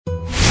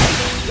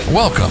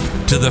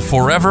Welcome to the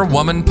Forever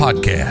Woman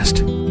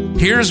Podcast.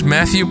 Here's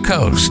Matthew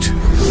Coast.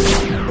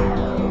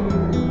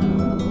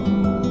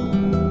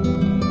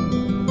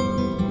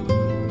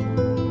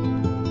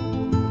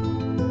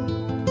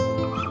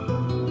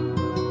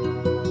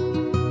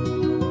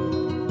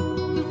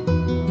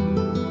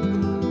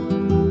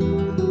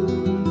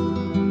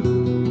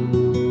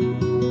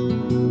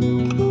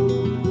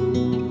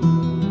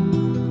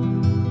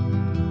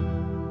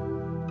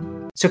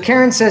 So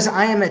Karen says,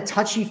 I am a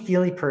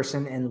touchy-feely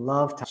person and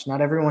love touch. Not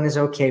everyone is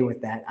okay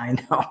with that. I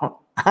know.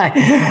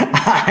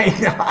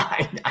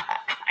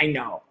 I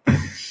know.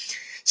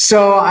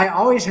 So I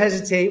always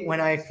hesitate when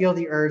I feel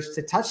the urge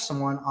to touch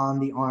someone on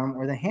the arm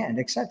or the hand,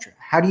 etc.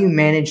 How do you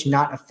manage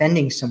not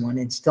offending someone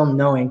and still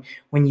knowing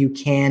when you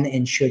can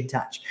and should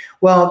touch?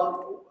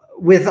 Well,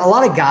 with a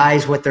lot of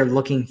guys, what they're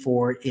looking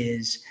for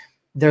is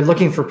they're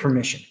looking for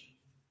permission.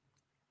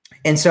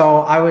 And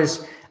so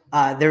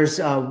there's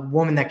a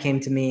woman that came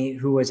to me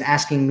who was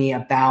asking me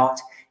about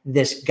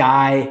this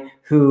guy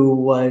who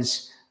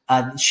was,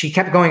 she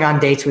kept going on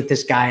dates with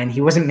this guy and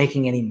he wasn't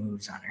making any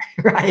moves on her,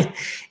 right?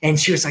 And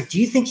she was like,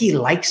 do you think he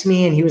likes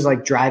me? And he was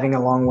like driving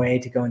a long way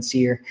to go and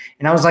see her.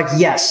 And I was like,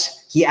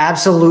 yes, he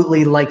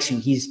absolutely likes you.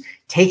 He's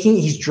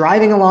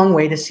driving a long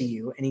way to see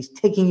you and he's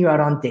taking you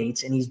out on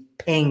dates and he's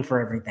paying for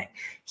everything.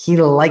 He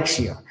likes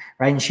you,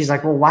 right? And she's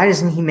like, well, why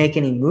doesn't he make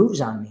any moves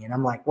on me? And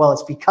I'm like, well,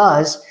 it's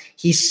because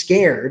he's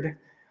scared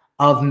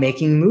of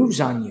making moves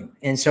on you.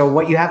 And so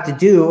what you have to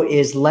do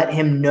is let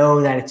him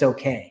know that it's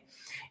okay.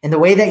 And the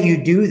way that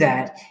you do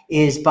that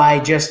is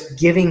by just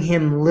giving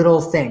him little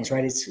things,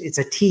 right? It's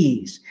a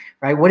tease,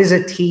 right? What is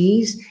a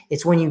tease?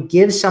 It's when you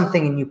give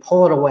something and you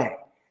pull it away.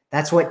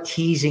 That's what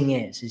teasing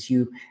is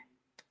you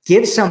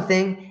give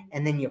something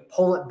and then you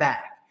pull it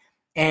back.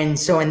 And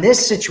so in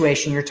this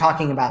situation, you're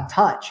talking about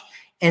touch.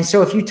 And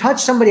so if you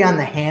touch somebody on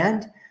the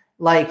hand,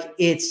 like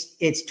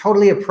it's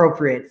totally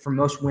appropriate for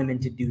most women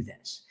to do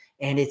this.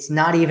 And it's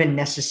not even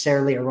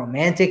necessarily a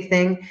romantic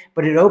thing,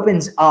 but it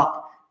opens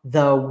up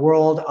the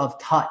world of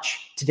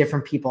touch to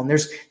different people. And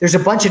there's a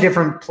bunch of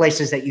different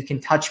places that you can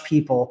touch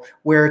people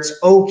where it's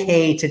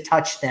okay to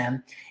touch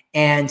them.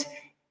 And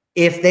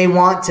if they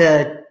want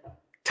to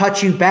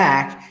touch you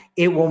back,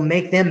 it will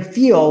make them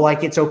feel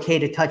like it's okay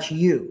to touch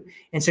you.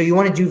 And so you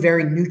want to do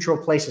very neutral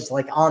places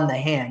like on the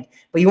hand,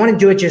 but you want to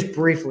do it just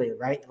briefly,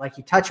 right? Like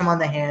you touch them on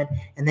the hand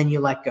and then you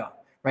let go,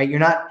 right? You're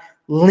not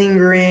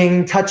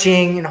lingering,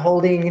 touching and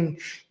holding and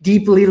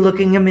deeply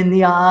looking him in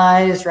the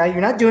eyes, right? You're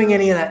not doing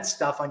any of that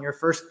stuff on your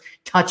first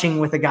touching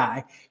with a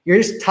guy. You're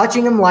just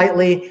touching him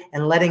lightly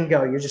and letting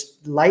go. You're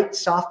just light,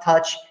 soft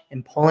touch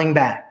and pulling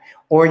back.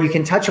 Or you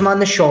can touch him on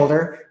the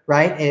shoulder,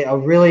 right? A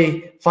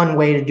really fun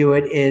way to do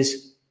it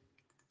is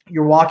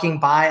you're walking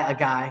by a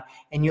guy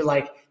and you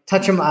like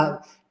touch him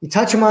on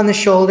the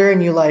shoulder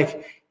and you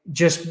like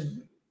just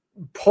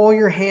pull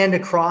your hand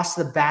across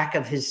the back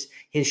of his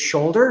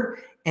shoulder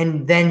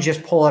and then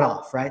just pull it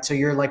off, right? So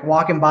you're like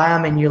walking by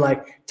him and you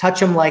like touch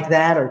him like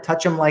that or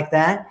touch him like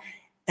that,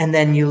 and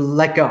then you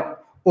let go.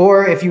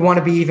 Or if you want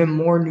to be even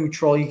more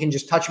neutral, you can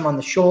just touch him on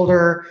the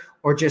shoulder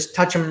or just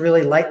touch him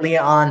really lightly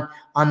on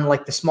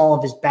like the small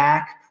of his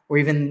back or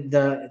even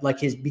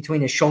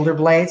between his shoulder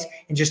blades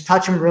and just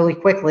touch him really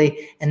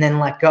quickly and then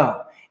let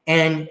go.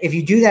 And if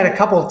you do that a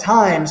couple of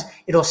times,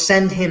 it'll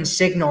send him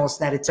signals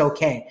that it's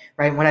okay,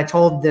 right? When I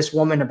told this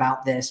woman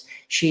about this,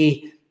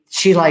 I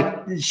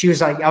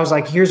was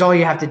like, here's all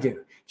you have to do.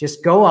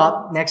 Just go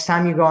up next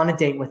time you go on a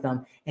date with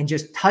them and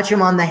just touch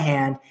him on the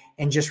hand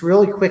and just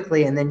really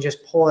quickly and then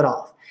just pull it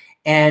off.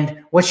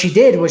 And what she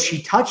did was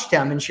she touched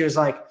him and she was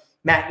like,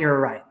 Matt, you're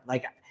right.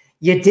 Like I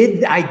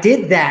did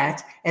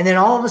that. And then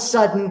all of a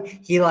sudden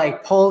he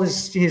like pulled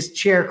his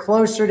chair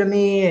closer to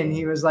me and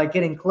he was like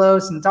getting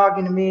close and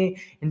talking to me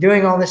and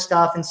doing all this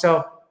stuff. And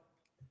so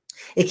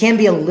it can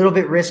be a little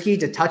bit risky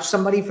to touch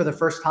somebody for the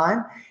first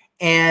time.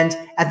 And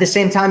at the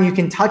same time, you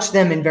can touch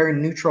them in very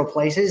neutral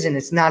places and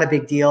it's not a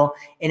big deal.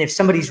 And if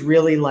somebody's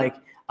really like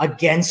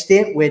against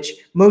it, which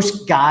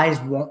most guys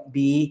won't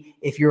be,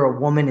 if you're a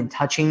woman and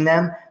touching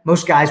them,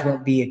 most guys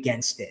won't be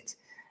against it.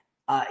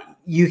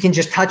 You can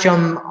just touch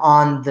them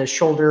on the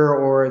shoulder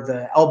or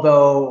the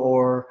elbow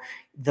or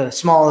the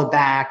small of the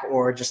back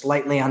or just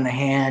lightly on the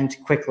hand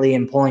quickly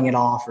and pulling it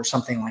off or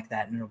something like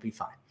that. And it'll be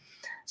fine.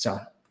 So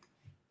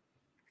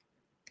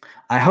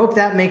I hope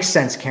that makes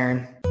sense,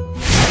 Karen.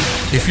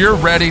 If you're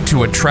ready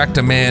to attract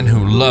a man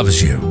who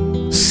loves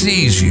you,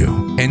 sees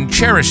you, and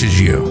cherishes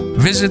you,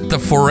 visit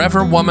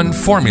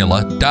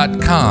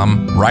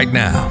theforeverwomanformula.com right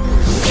now.